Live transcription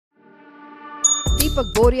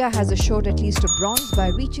Deepak Bhoria has assured at least a bronze by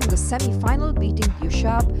reaching the semi-final, beating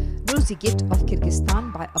Diushebaev Nurzhigit of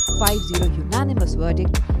Kyrgyzstan by a 5-0 unanimous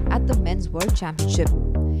verdict at the Men's World Championship.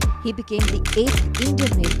 He became the 8th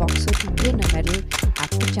Indian male boxer to win a medal at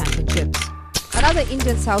the championships. Another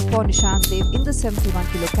Indian southpaw, Nishantdev, in the 71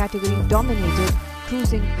 kg category dominated,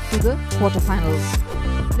 cruising to the quarterfinals.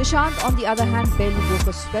 Nishant, on the other hand, barely broke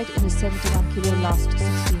a sweat in his 71 kg last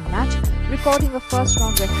 16 match, recording a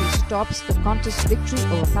first-round referee stops the contest victory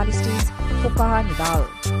over Palestine's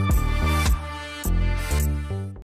Nadal.